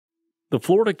The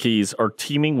Florida Keys are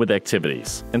teeming with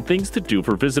activities and things to do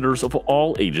for visitors of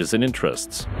all ages and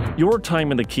interests. Your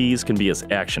time in the Keys can be as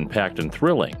action-packed and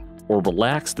thrilling, or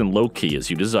relaxed and low-key as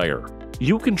you desire.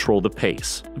 You control the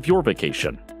pace of your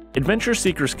vacation. Adventure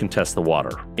seekers can test the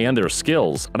water and their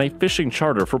skills on a fishing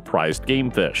charter for prized game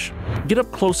fish. Get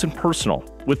up close and personal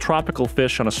with tropical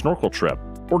fish on a snorkel trip,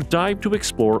 or dive to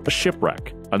explore a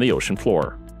shipwreck on the ocean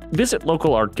floor. Visit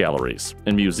local art galleries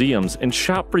and museums and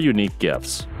shop for unique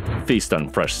gifts. Feast on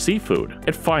fresh seafood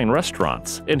at fine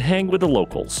restaurants and hang with the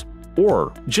locals.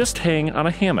 Or just hang on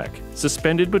a hammock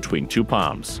suspended between two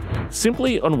palms.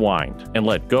 Simply unwind and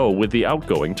let go with the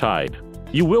outgoing tide.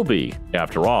 You will be,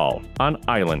 after all, on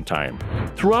island time.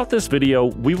 Throughout this video,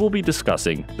 we will be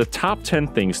discussing the top 10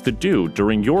 things to do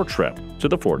during your trip to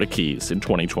the Florida Keys in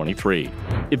 2023.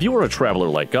 If you are a traveler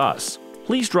like us,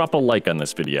 please drop a like on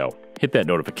this video, hit that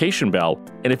notification bell,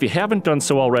 and if you haven't done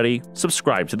so already,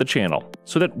 subscribe to the channel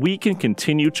so that we can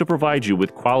continue to provide you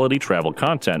with quality travel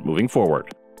content moving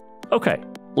forward. Okay,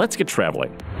 let's get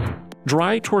traveling.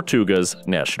 Dry Tortugas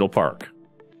National Park.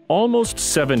 Almost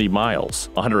 70 miles,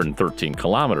 113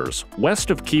 kilometers, west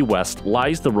of Key West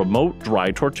lies the remote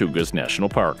Dry Tortugas National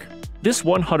Park. This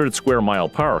 100-square-mile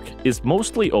park is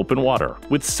mostly open water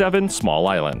with 7 small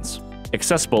islands.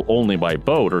 Accessible only by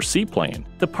boat or seaplane,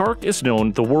 the park is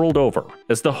known the world over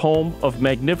as the home of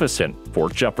magnificent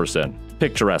Fort Jefferson,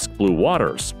 picturesque blue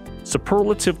waters,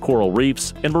 superlative coral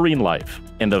reefs and marine life,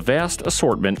 and the vast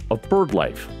assortment of bird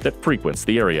life that frequents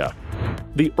the area.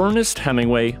 The Ernest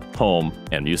Hemingway Home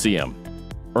and Museum.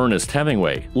 Ernest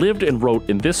Hemingway lived and wrote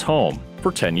in this home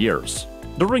for 10 years.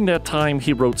 During that time,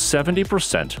 he wrote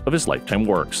 70% of his lifetime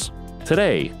works.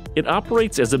 Today, it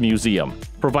operates as a museum,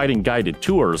 providing guided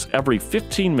tours every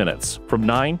 15 minutes from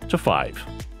 9 to 5.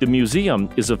 The museum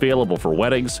is available for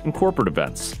weddings and corporate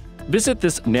events. Visit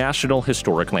this National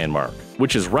Historic Landmark,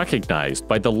 which is recognized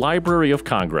by the Library of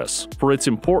Congress for its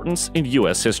importance in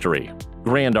U.S. history.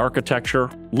 Grand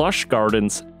architecture, lush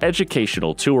gardens,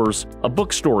 educational tours, a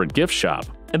bookstore and gift shop,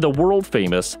 and the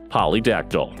world-famous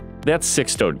polydactyl. That's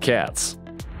 6-toed cats.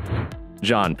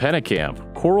 John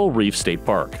Pennekamp Coral Reef State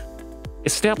Park.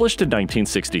 Established in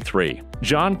 1963,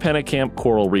 John Pennekamp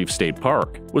Coral Reef State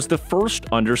Park was the first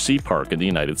undersea park in the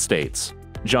United States.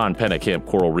 John Pennekamp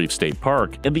Coral Reef State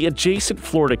Park and the adjacent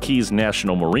Florida Keys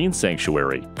National Marine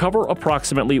Sanctuary cover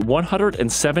approximately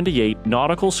 178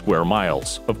 nautical square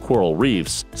miles of coral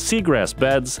reefs, seagrass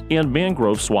beds, and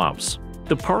mangrove swamps.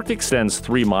 The park extends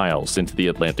 3 miles into the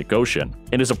Atlantic Ocean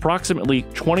and is approximately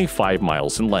 25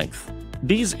 miles in length.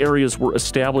 These areas were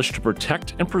established to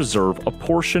protect and preserve a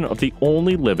portion of the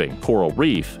only living coral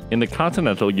reef in the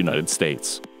continental United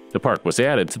States. The park was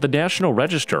added to the National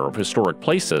Register of Historic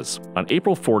Places on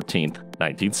April 14,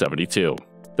 1972.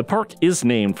 The park is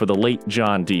named for the late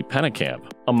John D.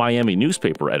 Pennekamp, a Miami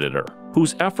newspaper editor,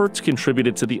 whose efforts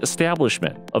contributed to the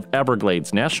establishment of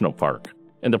Everglades National Park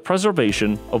and the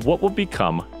preservation of what would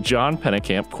become John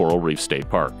Pennekamp Coral Reef State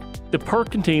Park. The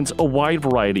park contains a wide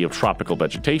variety of tropical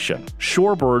vegetation,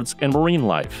 shorebirds, and marine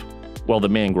life. While the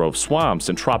mangrove swamps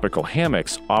and tropical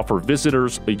hammocks offer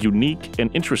visitors a unique and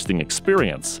interesting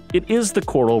experience, it is the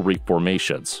coral reef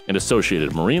formations and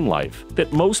associated marine life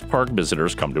that most park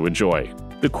visitors come to enjoy.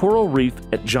 The coral reef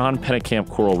at John Pennekamp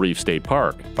Coral Reef State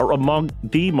Park are among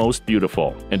the most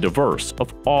beautiful and diverse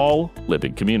of all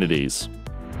living communities.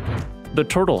 The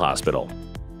Turtle Hospital.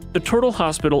 The Turtle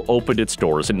Hospital opened its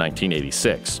doors in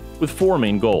 1986 with 4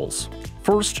 main goals.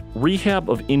 First, rehab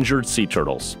of injured sea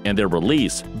turtles and their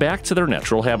release back to their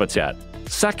natural habitat.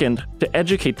 Second, to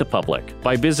educate the public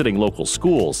by visiting local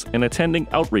schools and attending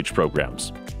outreach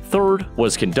programs. Third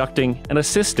was conducting and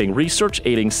assisting research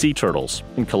aiding sea turtles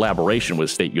in collaboration with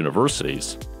state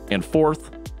universities. And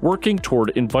fourth, working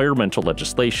toward environmental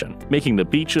legislation, making the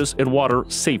beaches and water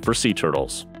safe for sea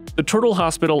turtles. The Turtle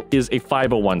Hospital is a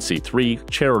 501c3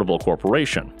 charitable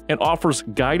corporation and offers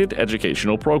guided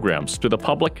educational programs to the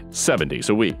public 7 days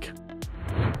a week.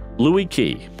 Louis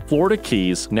Key, Florida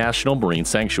Keys National Marine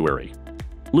Sanctuary.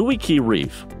 Louis Key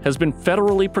Reef has been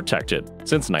federally protected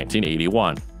since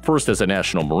 1981, first as a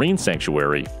national marine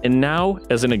sanctuary and now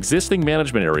as an existing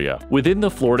management area within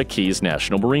the Florida Keys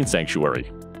National Marine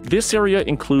Sanctuary. This area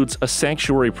includes a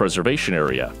Sanctuary Preservation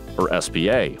Area, or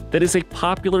SPA, that is a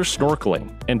popular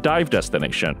snorkeling and dive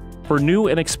destination for new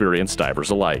and experienced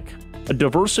divers alike. A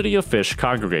diversity of fish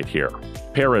congregate here: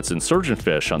 parrots and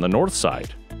surgeonfish on the north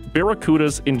side,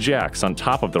 barracudas and jacks on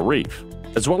top of the reef,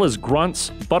 as well as grunts,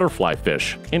 butterfly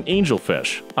fish, and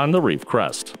angelfish on the reef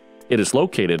crest. It is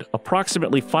located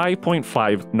approximately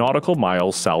 5.5 nautical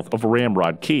miles south of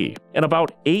Ramrod Key and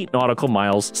about 8 nautical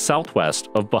miles southwest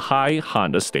of Baha'i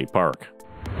Honda State Park.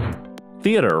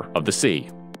 Theater of the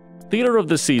Sea. Theater of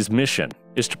the Sea's mission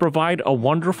is to provide a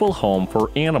wonderful home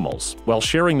for animals while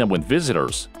sharing them with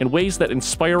visitors in ways that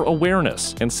inspire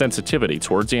awareness and sensitivity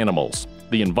towards animals,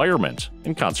 the environment,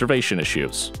 and conservation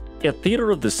issues. At Theater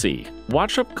of the Sea,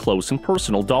 watch up close and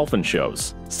personal dolphin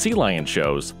shows, sea lion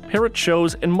shows, parrot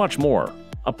shows, and much more.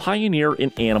 A pioneer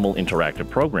in animal interactive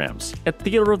programs, at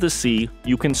Theater of the Sea,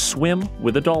 you can swim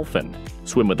with a dolphin,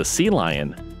 swim with a sea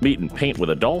lion, meet and paint with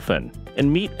a dolphin,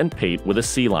 and meet and paint with a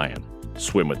sea lion,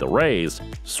 swim with the rays,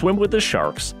 swim with the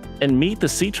sharks, and meet the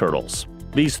sea turtles.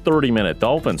 These 30-minute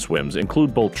dolphin swims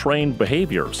include both trained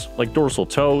behaviors like dorsal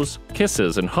toes,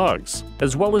 kisses, and hugs,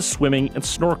 as well as swimming and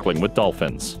snorkeling with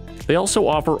dolphins. They also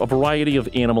offer a variety of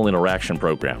animal interaction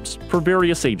programs for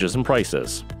various ages and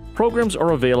prices. Programs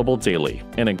are available daily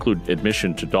and include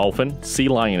admission to dolphin, sea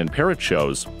lion, and parrot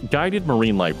shows, guided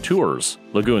marine life tours,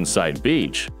 lagoon-side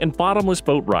beach, and bottomless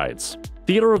boat rides.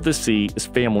 Theater of the Sea is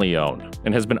family-owned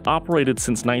and has been operated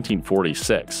since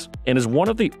 1946 and is one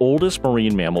of the oldest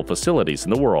marine mammal facilities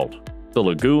in the world. The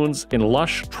lagoons and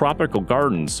lush tropical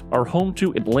gardens are home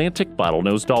to Atlantic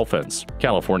bottlenose dolphins,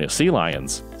 California sea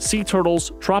lions, sea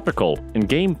turtles, tropical and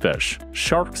game fish,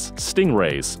 sharks,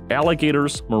 stingrays,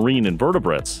 alligators, marine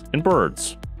invertebrates, and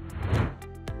birds.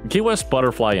 Key West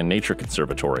Butterfly and Nature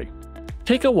Conservatory.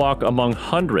 Take a walk among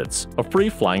hundreds of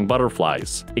free-flying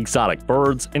butterflies, exotic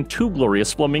birds, and 2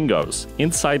 glorious flamingos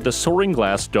inside the soaring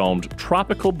glass-domed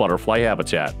tropical butterfly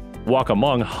habitat. Walk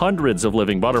among hundreds of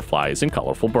living butterflies and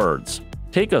colorful birds.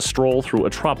 Take a stroll through a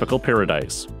tropical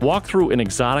paradise. Walk through an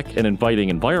exotic and inviting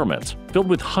environment filled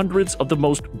with hundreds of the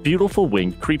most beautiful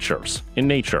winged creatures in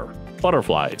nature,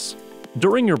 butterflies.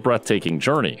 During your breathtaking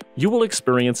journey, you will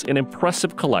experience an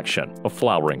impressive collection of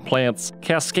flowering plants,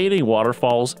 cascading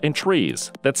waterfalls, and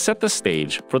trees that set the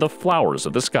stage for the flowers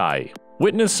of the sky.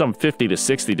 Witness some 50 to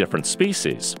 60 different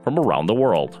species from around the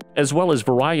world, as well as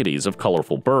varieties of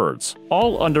colorful birds,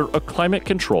 all under a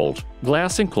climate-controlled,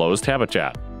 glass-enclosed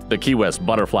habitat. The Key West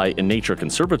Butterfly and Nature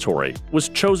Conservatory was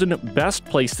chosen Best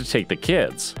Place to Take the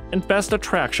Kids and Best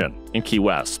Attraction in Key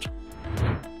West.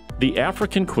 The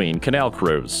African Queen Canal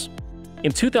Cruise.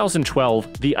 In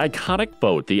 2012, the iconic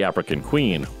boat the African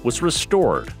Queen was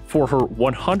restored for her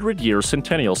 100-year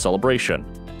centennial celebration.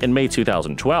 In May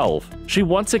 2012, she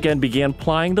once again began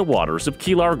plying the waters of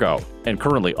Key Largo and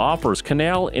currently offers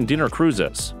canal and dinner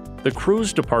cruises. The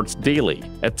cruise departs daily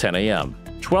at 10 a.m.,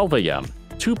 12 a.m.,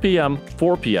 2 p.m.,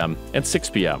 4 p.m., and 6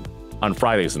 p.m. On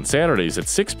Fridays and Saturdays at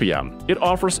 6 p.m., it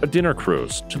offers a dinner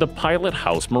cruise to the Pilot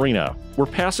House Marina, where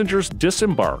passengers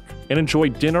disembark and enjoy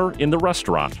dinner in the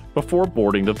restaurant before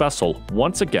boarding the vessel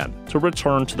once again to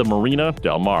return to the Marina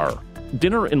del Mar.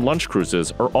 Dinner and lunch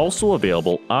cruises are also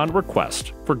available on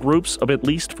request for groups of at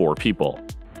least 4 people.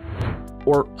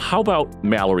 Or how about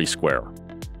Mallory Square?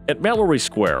 At Mallory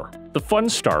Square, the fun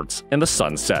starts and the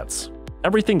sun sets.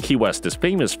 Everything Key West is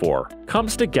famous for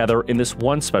comes together in this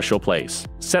one special place.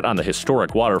 Set on the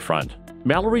historic waterfront,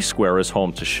 Mallory Square is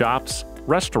home to shops,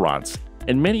 restaurants,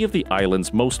 and many of the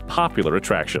island's most popular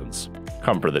attractions.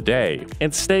 Come for the day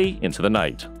and stay into the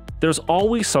night. There's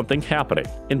always something happening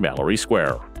in Mallory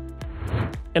Square.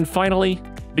 And finally,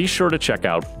 be sure to check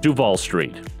out Duval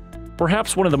Street.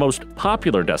 Perhaps one of the most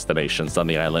popular destinations on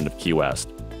the island of Key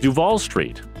West, Duval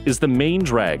Street is the main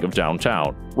drag of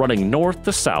downtown, running north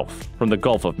to south from the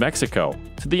Gulf of Mexico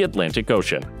to the Atlantic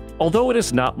Ocean. Although it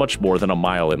is not much more than a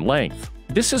mile in length,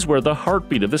 this is where the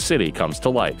heartbeat of the city comes to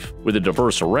life, with a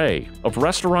diverse array of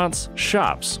restaurants,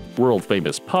 shops,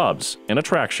 world-famous pubs, and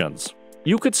attractions.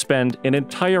 You could spend an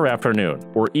entire afternoon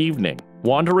or evening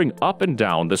wandering up and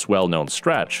down this well-known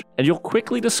stretch, and you'll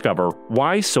quickly discover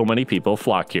why so many people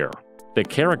flock here. The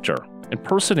character and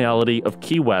personality of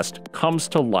Key West comes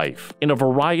to life in a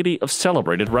variety of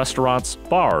celebrated restaurants,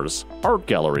 bars, art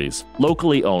galleries,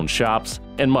 locally owned shops,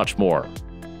 and much more.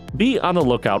 Be on the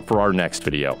lookout for our next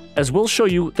video, as we'll show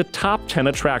you the top 10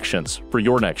 attractions for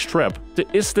your next trip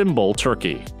to Istanbul,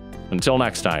 Turkey. Until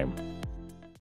next time.